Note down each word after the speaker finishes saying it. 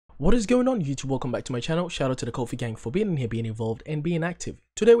What is going on YouTube? Welcome back to my channel. Shout out to the Kofi gang for being in here, being involved and being active.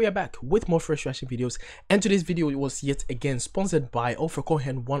 Today we are back with more fresh reaction videos, and today's video was yet again sponsored by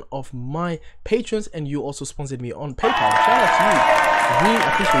QoFyReacts, one of my patrons, and you also sponsored me on PayPal. Shout out to you. Really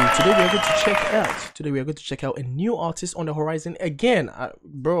appreciate you. Today we are going to check out a new artist on the horizon again.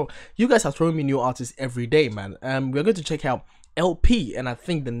 Bro, you guys are throwing me new artists every day, man. We're going to check out LP, and I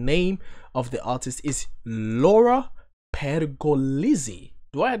think the name of the artist is Laura Pergolizzi.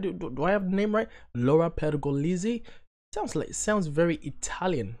 Do I have the name right? Laura Pergolizzi. Sounds very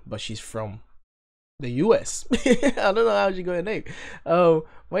Italian, but she's from the US. I don't know how she got her name. But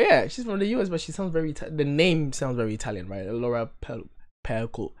yeah, she's from the US, but she sounds very the name sounds very Italian, right? Laura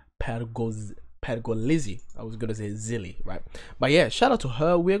Pergolizzi. I was gonna say Zilly, right? But yeah, shout out to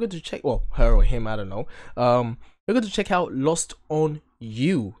her. We're going to check, well, her or him, I don't know. We're going to check out Lost on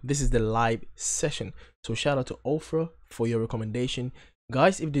You. This is the live session. So shout out to Ofra for your recommendation.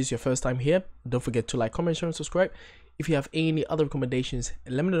 Guys, if this is your first time here, don't forget to like, comment, share, and subscribe. If you have any other recommendations,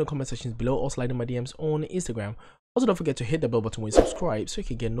 let me know in the comment sections below, or slide in my DMs on Instagram. Also, don't forget to hit the bell button when you subscribe so you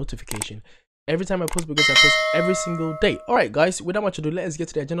can get notification every time I post, because I post every single day. Alright guys, without much ado, let's get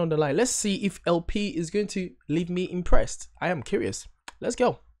to the agenda on the line. Let's see if LP is going to leave me impressed. I am curious. Let's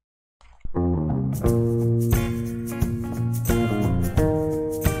go.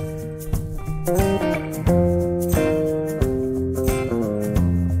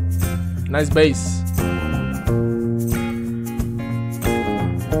 Nice bass.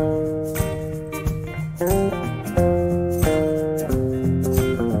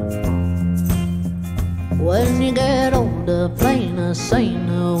 When you get older, plainer,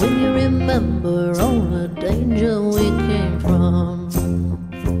 saner, when you remember all the danger we came from.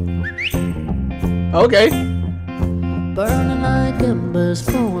 Okay. Burning like embers,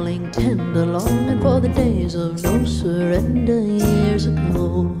 falling tender, longing for the days of no surrender years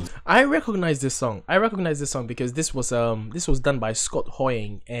ago. I recognize this song. Because this was done by Scott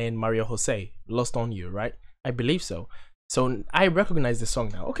Hoying and Mario Jose. Lost on You, right? I believe so. So I recognize this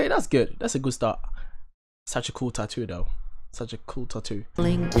song now. Okay, that's good. That's a good start. Such a cool tattoo though. Such a cool tattoo.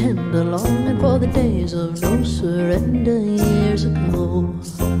 Falling tender, longing for the days of no surrender years ago.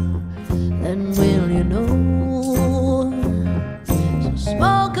 And will you know? So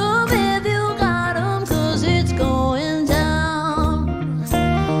smoke 'em if you got 'em, 'cause it's going down.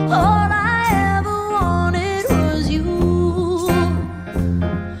 All I ever wanted was you.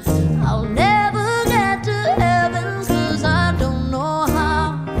 I'll never get to heaven 'cause I don't know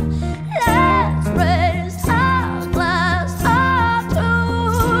how. Let's raise our glass up to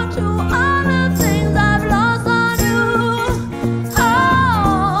all the things I've lost on you.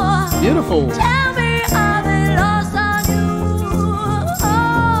 Oh, beautiful. Tell me I've been lost on you.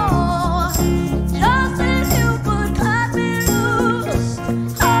 Oh, just as you could cut me loose.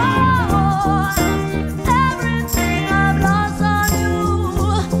 Oh, everything I've lost on you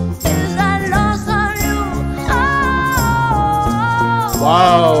is I lost on you. Oh,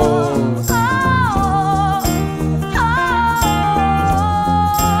 Wow.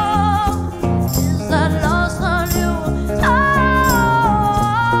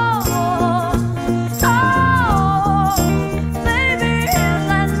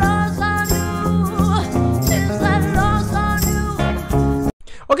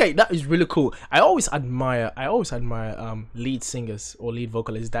 Okay, that is really cool. I always admire lead singers or lead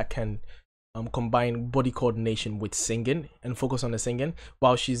vocalists that can combine body coordination with singing and focus on the singing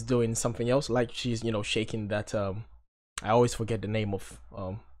while she's doing something else, like she's, you know, shaking that I always forget the name of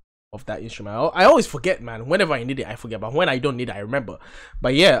that instrument. I always forget, man. Whenever I need it I forget, but when I don't need it I remember.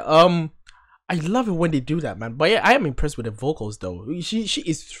 But yeah, I love it when they do that, man. But yeah, I am impressed with the vocals though. She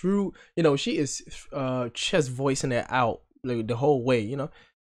is through, you know, she is chest voicing it out like the whole way, you know.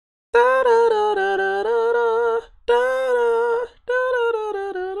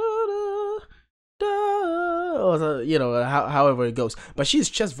 Or, you know, however it goes, but she's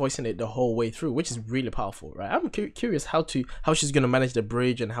just voicing it the whole way through, which is really powerful, right? I'm curious how she's gonna manage the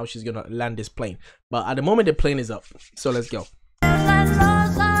bridge and how she's gonna land this plane. But at the moment the plane is up, so let's go.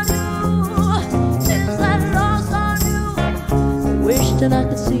 Wish that I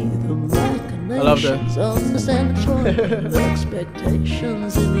could see the machinations, I love that. Understand the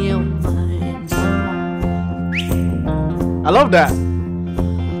expectations in your mind. I love that.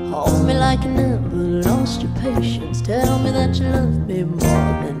 Hold me like you never lost your patience. Tell me that you love me more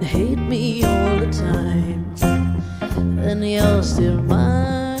than hate me all the time. And you're still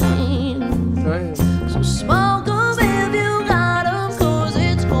mine. Right. So smoke 'em if you got 'em, 'cause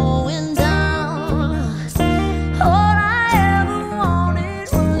it's going down. All I ever wanted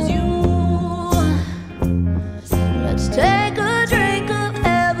was you. Let's take a drink of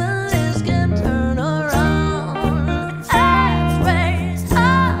heaven.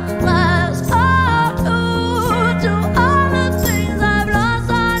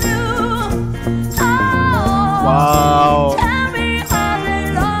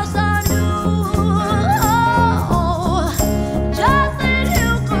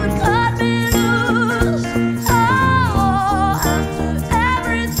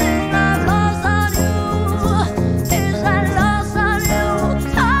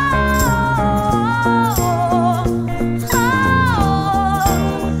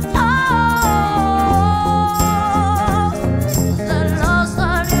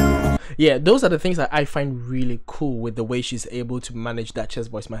 yeah, those are the things that I find really cool with the way she's able to manage that chest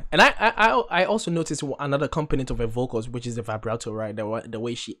voice, man. And I also noticed another component of her vocals, which is the vibrato, right? The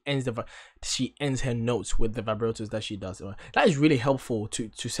way she ends her notes with the vibratos that she does. That is really helpful to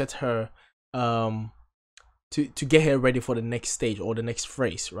set her to get her ready for the next stage or the next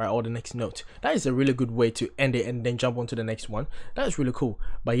phrase, right, or the next note. That is a really good way to end it and then jump on to the next one. That is really cool.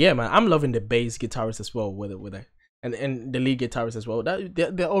 But yeah, man, I'm loving the bass guitarist as well with it, and the lead guitarist as well. That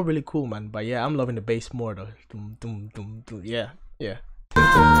they're all really cool, man. But yeah, I'm loving the bass more though. Dum, dum, dum, dum. Yeah.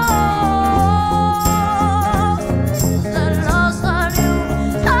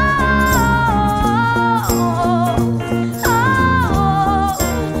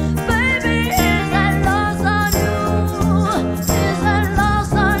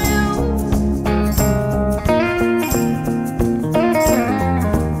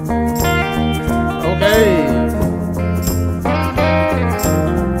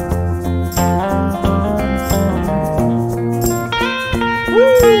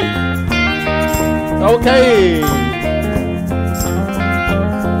 Okay.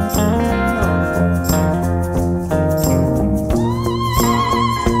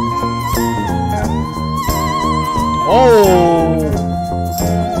 Oh.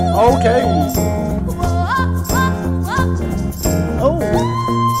 Okay. Oh.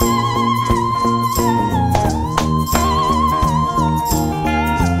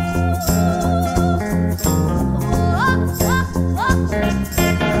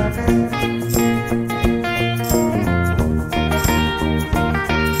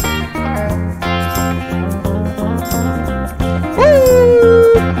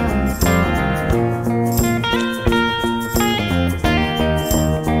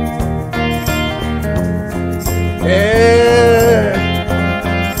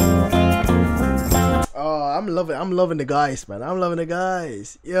 I'm loving the guys, man. I'm loving the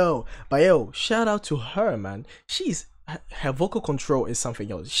guys. Yo, but yo, shout out to her, man. Her vocal control is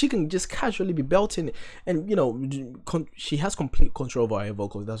something else. She can just casually be belting, and you know, she has complete control over her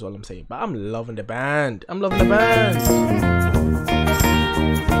vocals. That's all I'm saying. But I'm loving the band. I'm loving the band.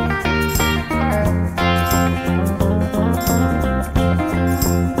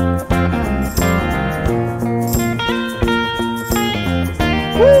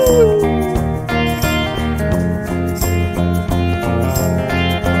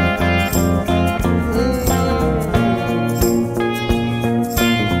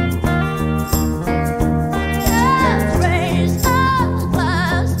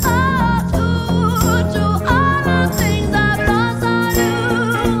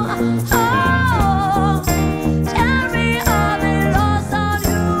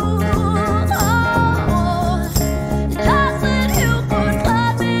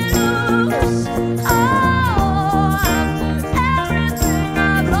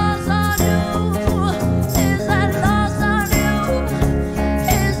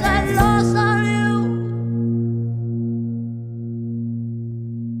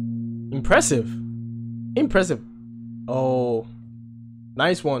 Impressive. Oh,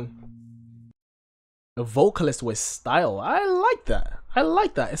 nice one. A vocalist with style. I like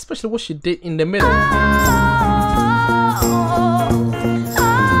that, especially what she did in the middle.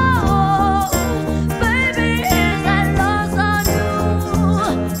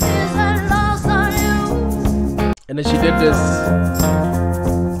 And then she did this.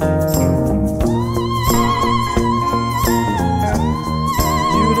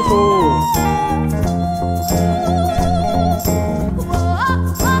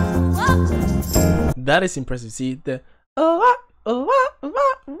 That is impressive. See the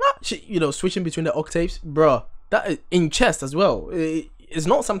she, you know, switching between the octaves, bro. That is in chest as well. It's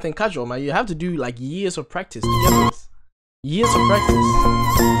not something casual, man. You have to do like years of practice to get this. Years of practice.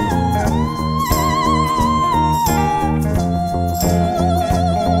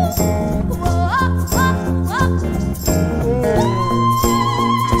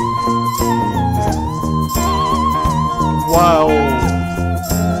 Wow.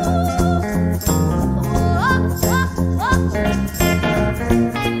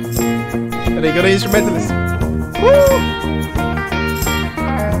 And they got an instrumentalist. Woo!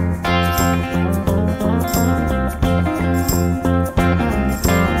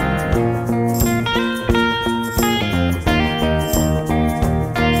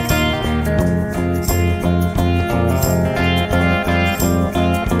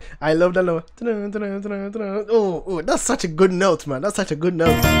 I love that note. Oh, that's such a good note, man. That's such a good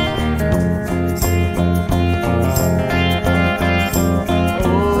note.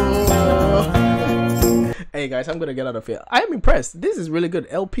 Hey guys, I'm gonna get out of here. I am impressed. This is really good.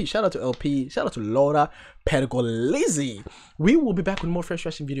 LP, shout out to LP, shout out to Laura, Pergolizzi. We will be back with more fresh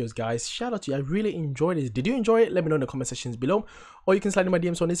reaction videos, guys. Shout out to you. I really enjoyed this. Did you enjoy it? Let me know in the comment sections below, or you can slide in my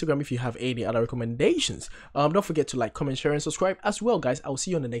DMs on Instagram if you have any other recommendations. Don't forget to like, comment, share, and subscribe as well, guys. I'll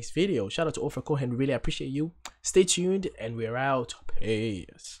see you on the next video. Shout out to Ofer Cohen. Really appreciate you. Stay tuned, and we're out.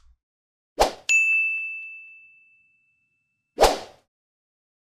 Peace.